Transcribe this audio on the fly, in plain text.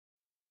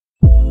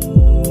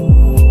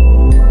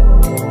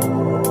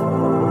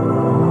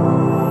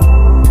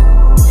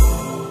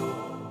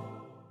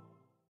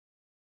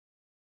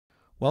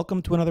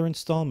Welcome to another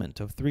installment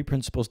of Three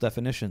Principles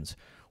Definitions,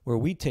 where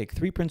we take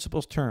three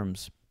principles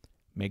terms,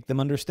 make them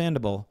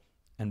understandable,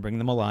 and bring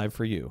them alive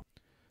for you.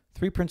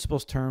 Three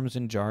principles terms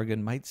and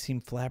jargon might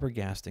seem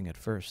flabbergasting at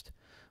first,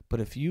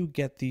 but if you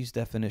get these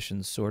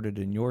definitions sorted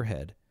in your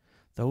head,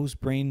 those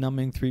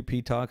brain-numbing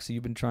 3P talks that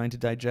you've been trying to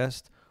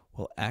digest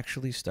will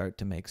actually start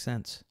to make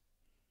sense.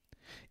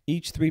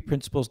 Each Three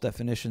Principles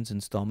Definitions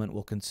installment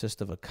will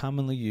consist of a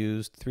commonly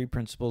used three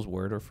principles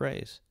word or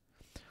phrase.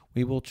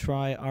 We will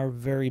try our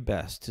very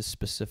best to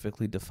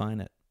specifically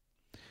define it.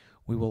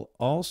 We will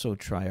also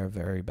try our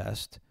very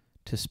best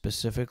to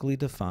specifically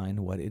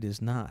define what it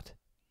is not.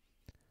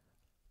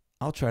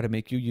 I'll try to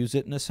make you use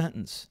it in a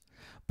sentence,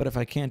 but if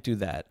I can't do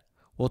that,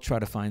 we'll try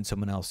to find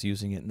someone else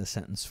using it in a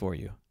sentence for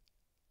you.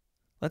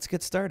 Let's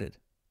get started.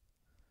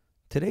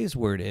 Today's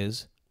word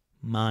is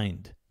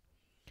mind.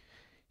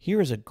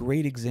 Here is a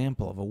great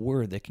example of a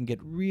word that can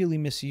get really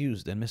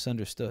misused and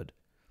misunderstood.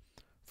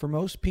 For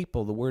most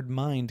people, the word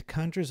mind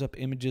conjures up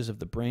images of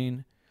the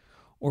brain,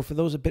 or for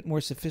those a bit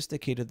more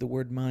sophisticated, the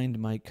word mind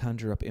might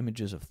conjure up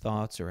images of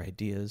thoughts or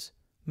ideas,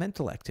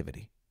 mental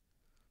activity.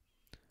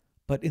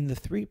 But in the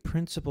three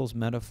principles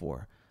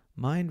metaphor,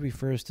 mind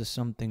refers to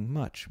something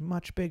much,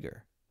 much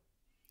bigger.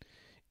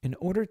 In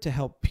order to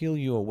help peel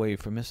you away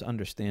from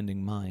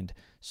misunderstanding mind,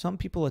 some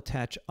people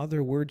attach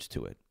other words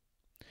to it.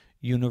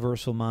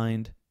 Universal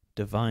mind,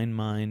 divine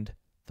mind,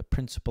 the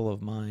principle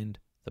of mind,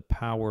 the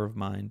power of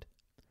mind.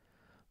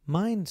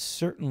 Mind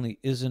certainly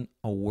isn't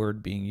a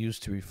word being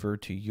used to refer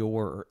to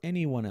your or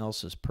anyone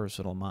else's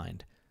personal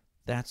mind.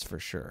 That's for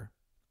sure.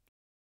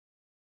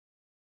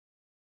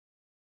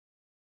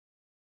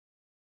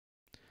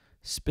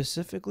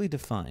 Specifically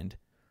defined,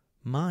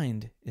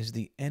 mind is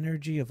the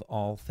energy of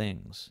all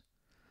things.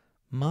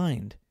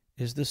 Mind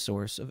is the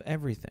source of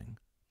everything.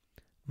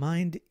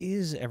 Mind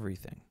is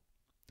everything.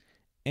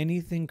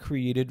 Anything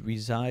created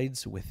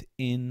resides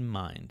within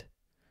mind.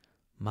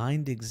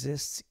 Mind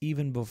exists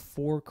even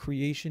before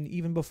creation,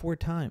 even before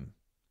time.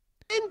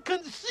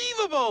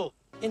 Inconceivable!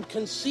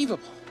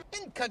 Inconceivable.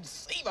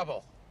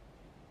 Inconceivable!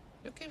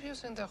 You keep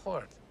using that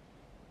word.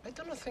 I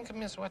don't think it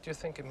means what you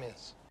think it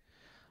means.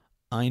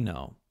 I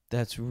know,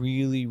 that's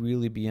really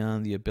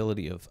beyond the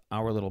ability of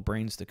our little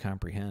brains to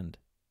comprehend.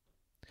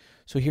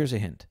 So here's a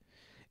hint.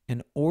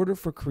 In order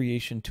for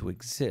creation to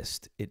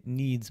exist, it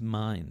needs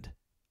mind.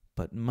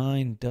 But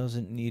mind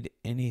doesn't need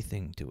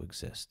anything to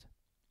exist.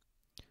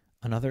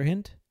 Another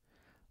hint?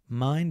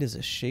 Mind is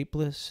a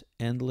shapeless,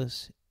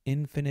 endless,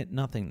 infinite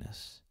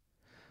nothingness.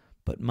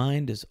 But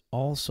mind is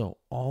also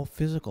all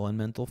physical and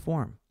mental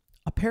form,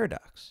 a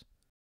paradox.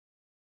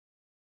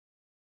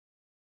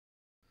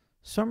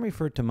 Some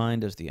refer to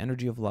mind as the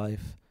energy of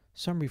life,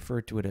 some refer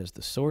to it as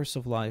the source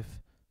of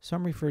life,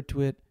 some refer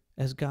to it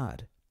as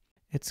God.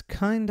 It's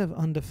kind of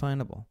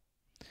undefinable,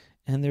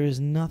 and there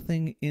is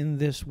nothing in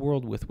this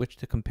world with which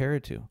to compare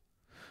it to,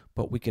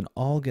 but we can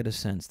all get a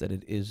sense that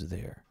it is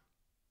there.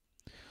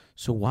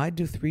 So why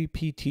do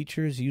 3P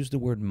teachers use the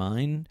word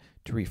mind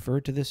to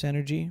refer to this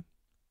energy?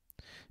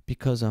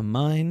 Because a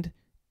mind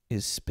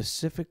is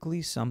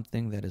specifically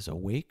something that is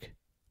awake,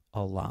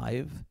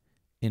 alive,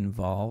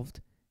 involved,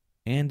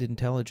 and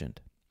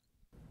intelligent.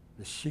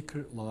 The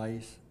secret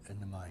lies in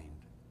the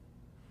mind.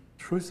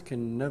 Truth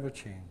can never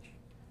change,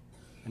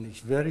 and it's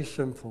very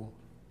simple.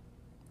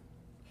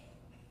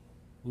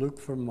 Look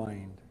for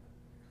mind,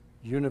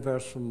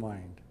 universal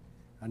mind.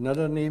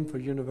 Another name for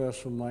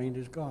universal mind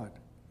is God,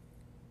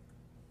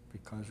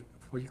 because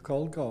what you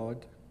call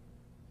God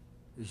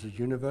is the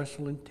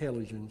universal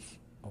intelligence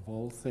of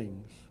all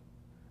things,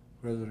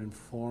 whether in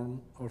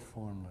form or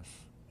formless.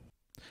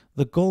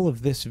 The goal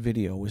of this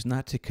video was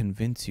not to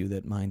convince you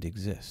that mind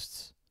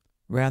exists.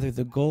 Rather,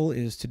 the goal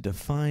is to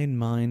define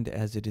mind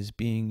as it is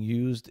being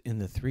used in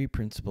the Three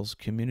Principles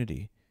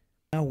community.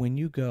 Now, when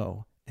you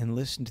go and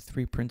listen to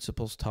Three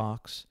Principles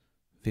talks,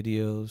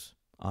 videos,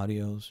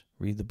 audios,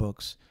 read the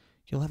books,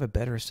 you'll have a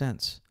better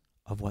sense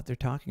of what they're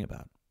talking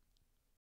about.